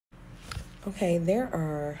Okay, there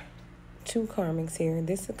are two karmics here.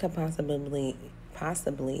 This could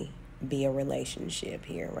possibly be a relationship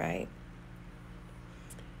here, right?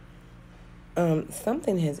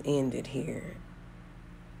 Something has ended here.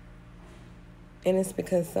 And it's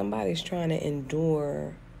because somebody's trying to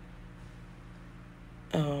endure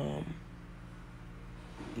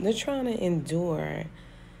they're trying to endure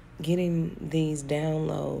getting these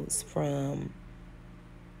downloads from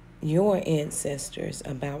your ancestors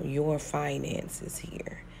about your finances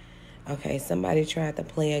here. Okay, somebody tried to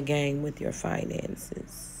play a game with your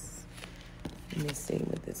finances. Let me see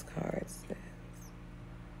what this card says.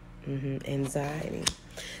 Anxiety.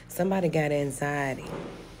 Somebody got anxiety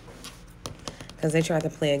because they tried to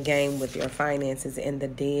play a game with your finances and the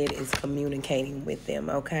dead is communicating with them,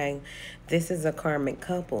 okay? This is a karmic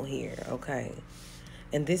couple here, okay?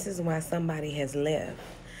 And this is why somebody has left,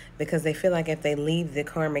 because they feel like if they leave the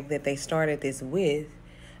karmic that they started this with,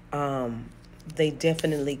 they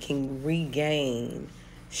definitely can regain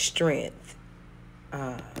strength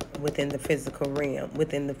within the physical realm,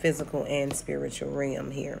 within the physical and spiritual realm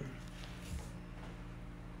here.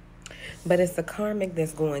 But it's the karmic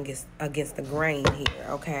that's going against the grain here,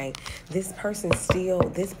 okay? This first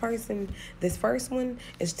one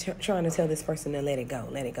is trying to tell this person to let it go,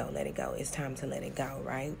 let it go, let it go. It's time to let it go,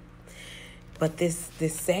 right? But this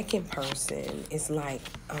second person is like,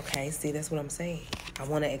 okay, see, that's what I'm saying. I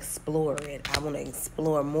want to explore it. I want to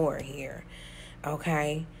explore more here,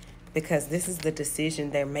 okay? Because this is the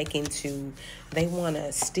decision they're making they want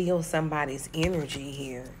to steal somebody's energy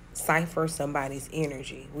here, cipher somebody's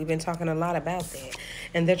energy. We've been talking a lot about that.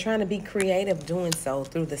 And they're trying to be creative doing so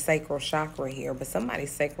through the sacral chakra here. But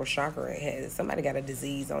somebody's sacral chakra somebody got a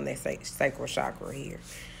disease on their sacral chakra here,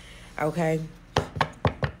 okay?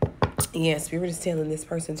 Yeah, Spirit is telling this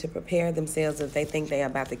person to prepare themselves if they think they're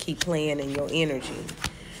about to keep playing in your energy,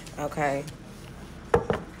 okay?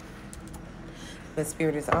 But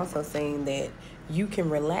Spirit is also saying that you can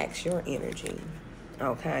relax your energy,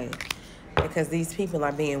 okay? Because these people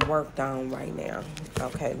are being worked on right now.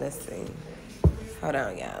 Okay, let's see. Hold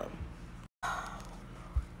on, y'all.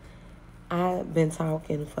 I've been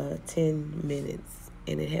talking for 10 minutes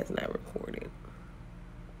and it has not recorded.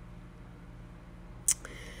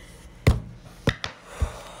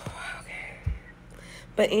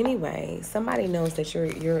 But anyway, somebody knows that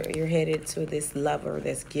you're headed to this lover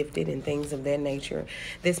that's gifted and things of that nature.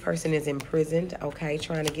 This person is imprisoned, okay,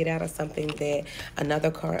 trying to get out of something that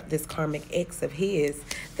this karmic ex of his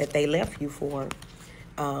that they left you for.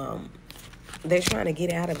 They're trying to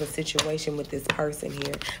get out of a situation with this person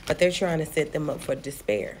here, but they're trying to set them up for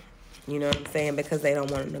despair. You know what I'm saying? Because they don't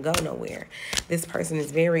want them to go nowhere. This person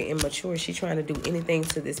is very immature. She's trying to do anything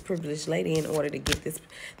to this privileged lady in order to get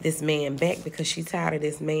this man back, because she's tired of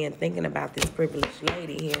this man thinking about this privileged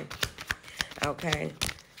lady here. Okay.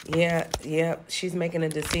 Yeah. She's making a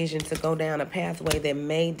decision to go down a pathway that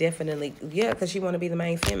may definitely, because she want to be the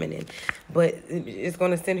main feminine. But it's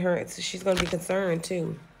going to send her, she's going to be concerned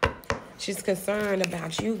too. She's concerned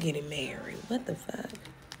about you getting married. What the fuck?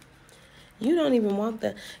 You don't even want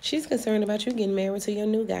she's concerned about you getting married to your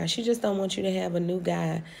new guy. She just don't want you to have a new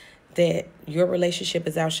guy that your relationship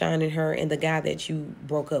is outshining her and the guy that you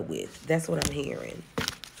broke up with. That's what I'm hearing.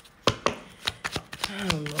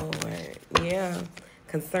 Oh, Lord. Yeah.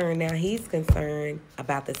 Concerned. Now, he's concerned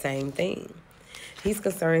about the same thing. He's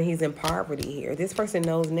concerned he's in poverty here. This person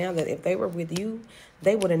knows now that if they were with you,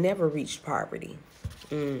 they would have never reached poverty.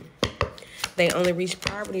 They only reached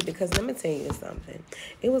poverty because, let me tell you something.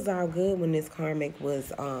 It was all good when this karmic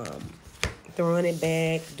was throwing it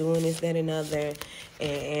back, doing this, that, and other,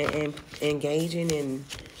 and engaging in,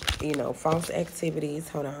 false activities.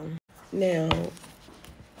 Hold on. Now,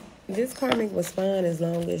 this karmic was fine as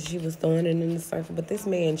long as she was throwing it in the circle, but this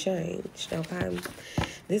man changed, okay?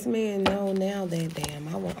 This man know now that,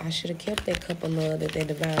 damn, I should have kept that cup of love that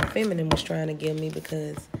divine feminine was trying to give me,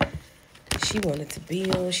 because she wanted to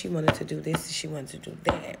build, she wanted to do this, she wanted to do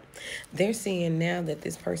that. They're seeing now that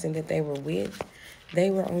this person that they were with, they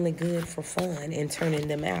were only good for fun and turning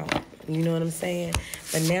them out. You know what I'm saying?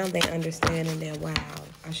 But now they understanding that, wow,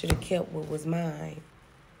 I should have kept what was mine.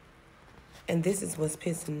 And this is what's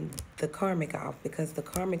pissing the karmic off, because the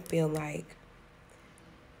karmic feel like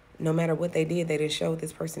no matter what they did, they didn't show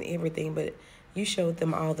this person everything, but you showed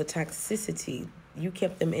them all the toxicity. You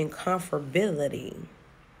kept them in comfortability.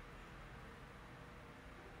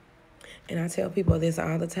 And I tell people this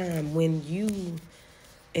all the time. When you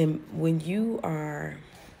are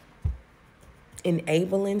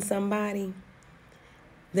enabling somebody,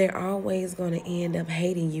 they're always going to end up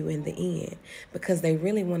hating you in the end, because they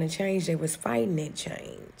really want to change. They was fighting that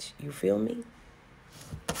change. You feel me?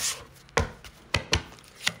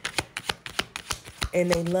 And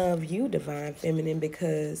they love you, Divine Feminine,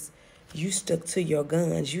 because you stuck to your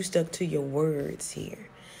guns. You stuck to your words here.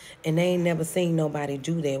 And they ain't never seen nobody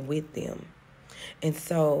do that with them. And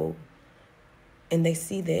so, and they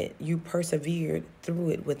see that you persevered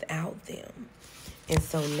through it without them. And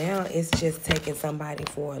so now it's just taking somebody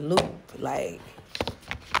for a loop. Like,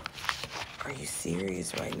 are you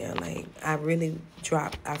serious right now? Like, I really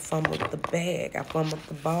I fumbled the bag. I fumbled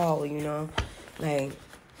the ball, you know? Like,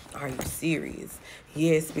 are you serious?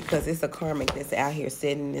 Yes, because it's a karmic that's out here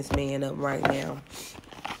setting this man up right now.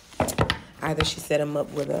 Either she set him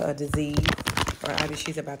up with a disease, or either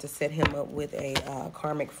she's about to set him up with a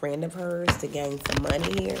karmic friend of hers to gain some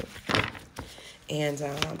money here. And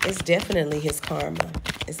it's definitely his karma.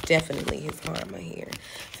 It's definitely his karma here.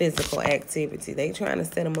 Physical activity. They trying to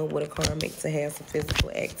set him up with a karmic to have some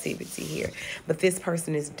physical activity here. But this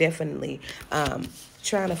person is definitely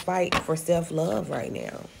trying to fight for self-love right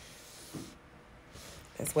now.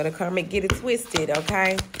 That's where the karmic get it twisted,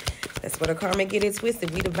 okay? That's where the karmic get it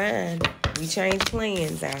twisted. We divine. We change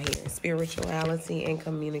plans out here. Spirituality and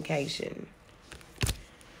communication.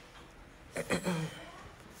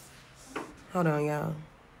 Hold on, y'all.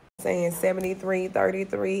 Saying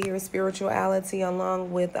 7333 here, spirituality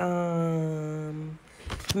along with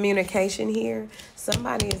communication here.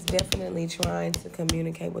 Somebody is definitely trying to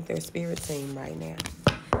communicate with their spirit team right now.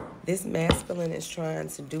 This masculine is trying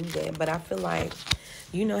to do that, but I feel like,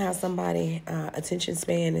 you know how somebody attention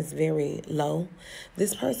span is very low.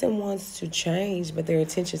 This person wants to change, but their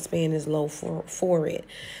attention span is low for it.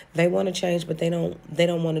 They want to change, but they don't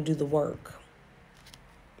want to do the work.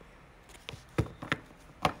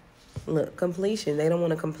 Look, completion. They don't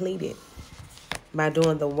want to complete it by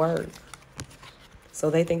doing the work. So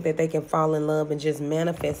they think that they can fall in love and just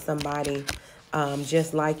manifest somebody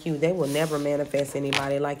just like you. They will never manifest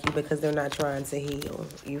anybody like you because they're not trying to heal.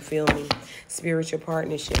 You feel me? Spiritual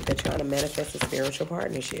partnership. They're trying to manifest a spiritual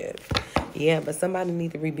partnership. Yeah, but somebody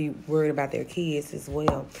needs to be worried about their kids as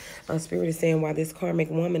well. Spirit is saying while this karmic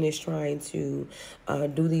woman is trying to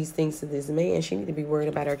do these things to this man, she needs to be worried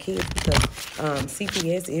about her kids because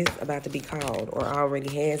CPS is about to be called or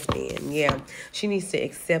already has been. Yeah, she needs to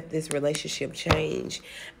accept this relationship change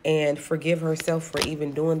and forgive herself for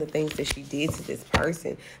even doing the things that she did to this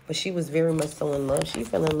person. But she was very much so in love. She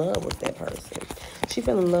fell in love with that person. She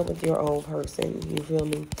fell in love with your old person. You feel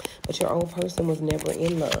me? But your old person was never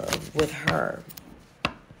in love with her.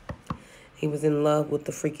 He was in love with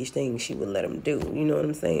the freakish things she would let him do. You know what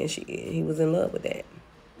I'm saying? He was in love with that.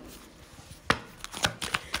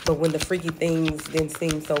 But when the freaky things didn't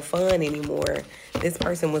seem so fun anymore, this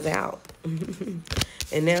person was out.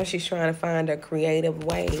 And now she's trying to find a creative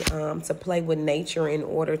way to play with nature in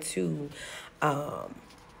order to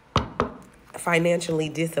financially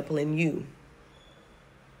discipline you.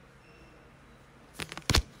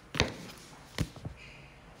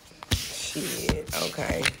 Shit,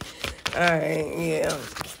 okay. All right, yeah.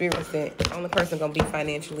 Spirit said the only person going to be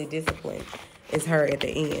financially disciplined is her at the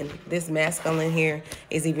end. This masculine here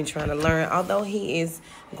is even trying to learn. Although he is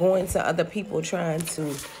going to other people trying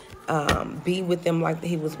to be with them like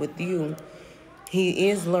he was with you, he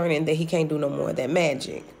is learning that he can't do no more of that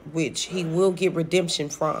magic, which he will get redemption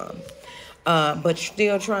from. But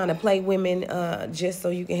still trying to play women just so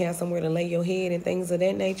you can have somewhere to lay your head and things of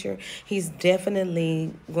that nature. He's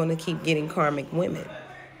definitely going to keep getting karmic women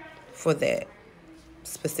for that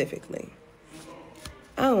specifically.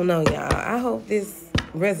 I don't know, y'all. I hope this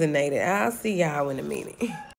resonated. I'll see y'all in a minute.